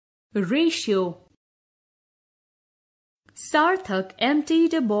Ratio. Sarthak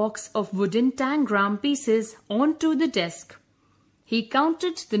emptied a box of wooden tangram pieces onto the desk. He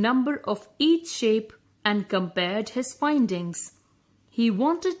counted the number of each shape and compared his findings. He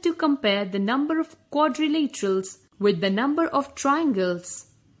wanted to compare the number of quadrilaterals with the number of triangles.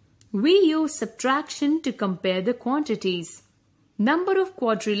 We use subtraction to compare the quantities. Number of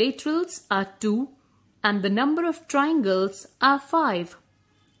quadrilaterals are 2 and the number of triangles are 5.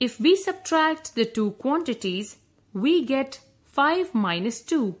 If we subtract the two quantities, we get 5 minus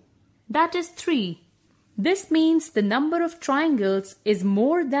 2, that is 3. This means the number of triangles is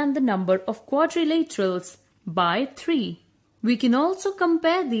more than the number of quadrilaterals by 3. We can also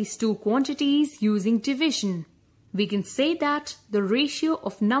compare these two quantities using division. We can say that the ratio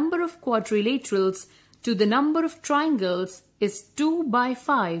of number of quadrilaterals to the number of triangles is 2 by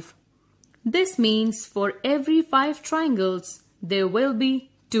 5. This means for every 5 triangles, there will be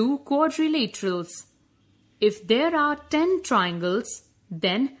 2 quadrilaterals. If there are 10 triangles,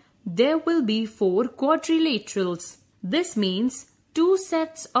 then there will be 4 quadrilaterals. This means 2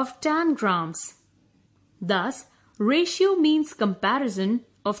 sets of tangrams. Thus, ratio means comparison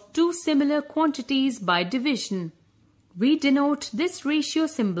of two similar quantities by division. We denote this ratio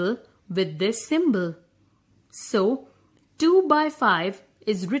symbol with this symbol. So, 2 by 5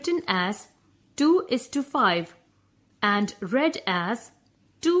 is written as 2:5 and read as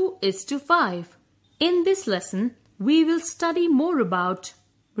 2:5. In this lesson, we will study more about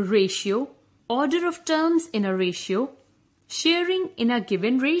ratio, order of terms in a ratio, sharing in a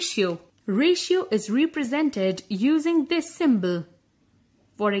given ratio. Ratio is represented using this symbol.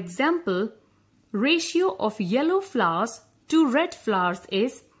 For example, ratio of yellow flowers to red flowers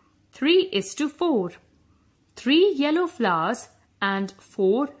is 3:4. 3 yellow flowers and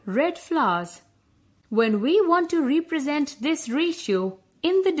 4 red flowers. When we want to represent this ratio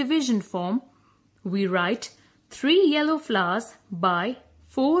in the division form, we write 3 yellow flowers by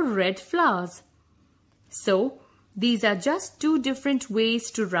 4 red flowers. So, these are just two different ways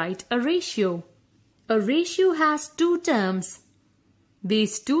to write a ratio. A ratio has two terms.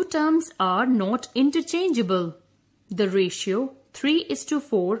 These two terms are not interchangeable. The ratio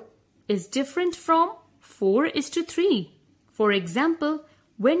 3:4 is different from 4:3. For example,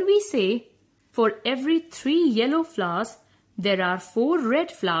 when we say for every 3 yellow flowers, there are 4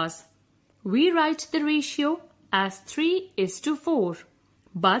 red flowers, we write the ratio as 3:4.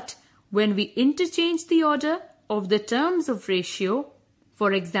 But when we interchange the order of the terms of ratio,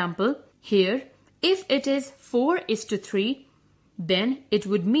 for example, here, if it is 4:3, then it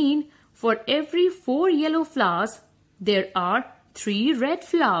would mean for every 4 yellow flowers, there are 3 red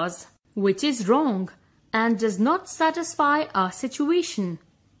flowers, which is wrong and does not satisfy our situation.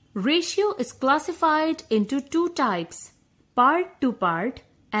 Ratio is classified into two types, part to part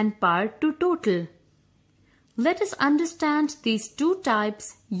and part to total. Let us understand these two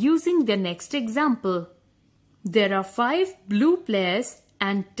types using the next example. There are 5 blue players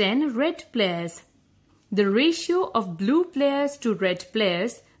and 10 red players. The ratio of blue players to red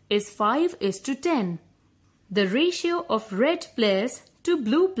players is 5:10. The ratio of red players to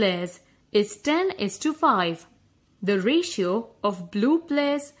blue players is 10:5. The ratio of blue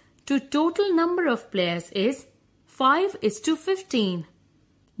players to total number of players is 5:15.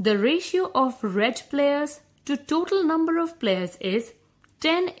 The ratio of red players to total number of players is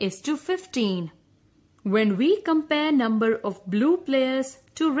 10:15. When we compare number of blue players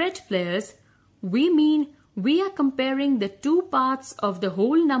to red players, we mean we are comparing the two parts of the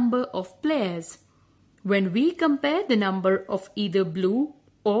whole number of players. When we compare the number of either blue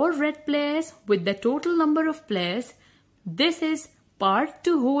or red players with the total number of players, this is part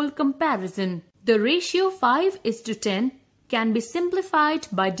to whole comparison. The ratio 5:10 can be simplified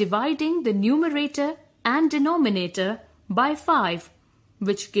by dividing the numerator and denominator by 5,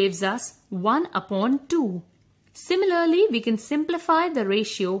 which gives us 1/2. Similarly, we can simplify the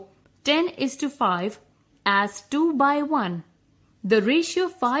ratio 10:5 as 2 by 1. The ratio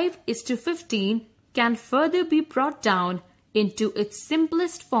 5:15 can further be brought down into its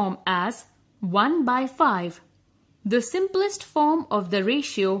simplest form as 1 by 5. The simplest form of the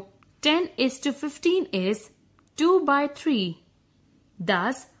ratio 10:15 is 2 by 3.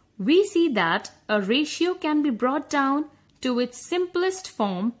 Thus, we see that a ratio can be brought down to its simplest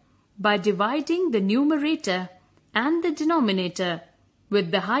form by dividing the numerator and the denominator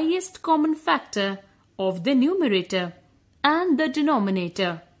with the highest common factor of the numerator and the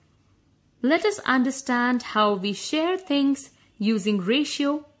denominator. Let us understand how we share things using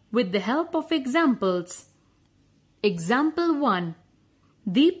ratio with the help of examples. Example 1.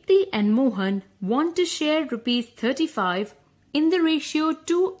 Deepthi and Mohan want to share rupees 35 in the ratio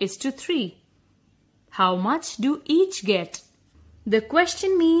 2:3. How much do each get? The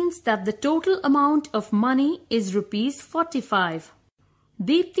question means that the total amount of money is rupees 45.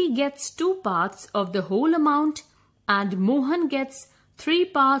 Deepti gets 2 parts of the whole amount and Mohan gets 3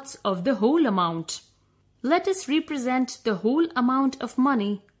 parts of the whole amount. Let us represent the whole amount of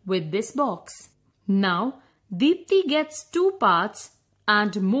money with this box. Now, Deepti gets 2 parts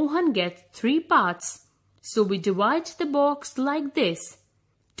and Mohan gets 3 parts. So we divide the box like this.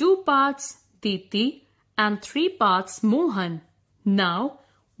 2 parts Deepti and 3 parts Mohan. Now,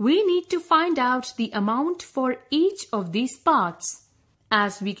 we need to find out the amount for each of these parts.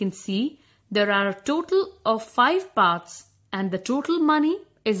 As we can see, there are a total of 5 parts and the total money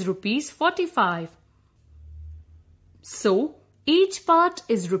is rupees 45. So, each part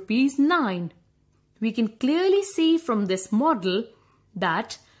is rupees 9. We can clearly see from this model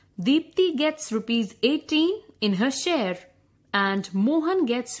that Deepti gets rupees 18 in her share and Mohan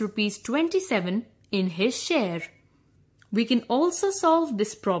gets rupees 27 in his share. We can also solve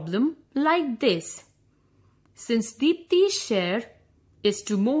this problem like this. Since Deepti's share is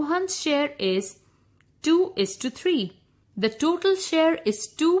to Mohan's share is 2:3, the total share is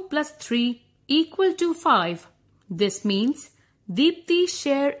 2 plus 3 equal to 5. This means Deepti's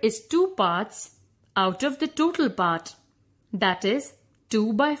share is 2 parts out of the total part, that is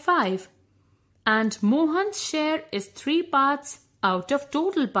 2 by 5. And Mohan's share is 3 parts out of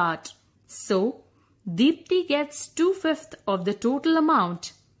total part. So, Deepti gets 2/5 of the total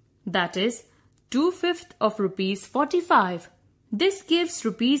amount, that is 2/5 of rupees 45. This gives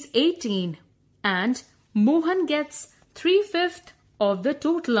rupees 18 and Mohan gets 3/5 of the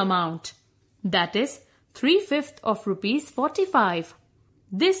total amount, that is 3/5 of rupees 45.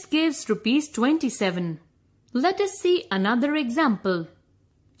 This gives rupees 27. Let us see another example.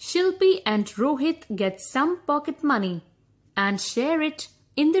 Shilpi and Rohit get some pocket money and share it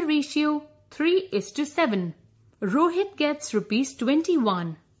in the ratio 3:7. Rohit gets rupees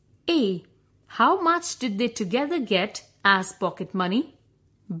 21. A. How much did they together get as pocket money?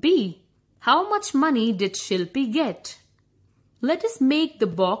 B. How much money did Shilpi get? Let us make the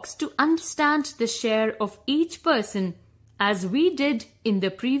box to understand the share of each person as we did in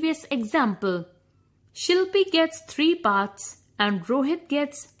the previous example. Shilpi gets 3 parts and Rohit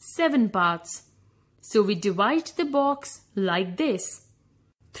gets 7 parts. So we divide the box like this.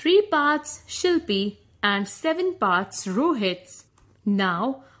 3 parts Shilpi and 7 parts Rohit's.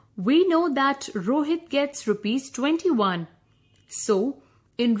 Now we know that Rohit gets rupees 21. So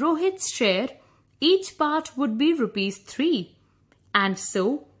in Rohit's share, each part would be rupees 3. And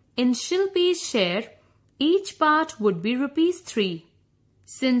so in Shilpi's share, each part would be rupees 3.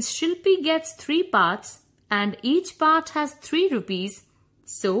 Since Shilpi gets 3 parts and each part has 3 rupees,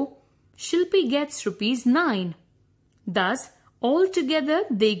 so Shilpi gets rupees 9. Thus, altogether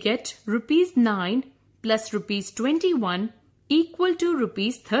they get rupees 9 plus rupees 21 equal to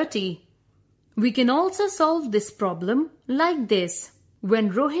rupees 30. We can also solve this problem like this.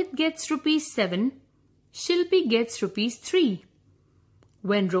 When Rohit gets rupees 7, Shilpi gets rupees 3.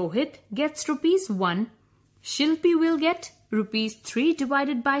 When Rohit gets rupees 1, Shilpi will get rupees 3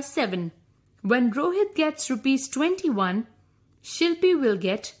 divided by 7. When Rohit gets rupees 21, Shilpi will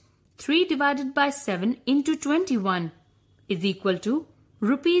get 3 divided by 7 into 21 is equal to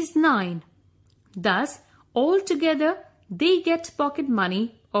rupees 9. Thus, altogether they get pocket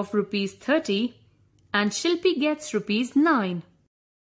money of rupees 30 and Shilpi gets rupees 9.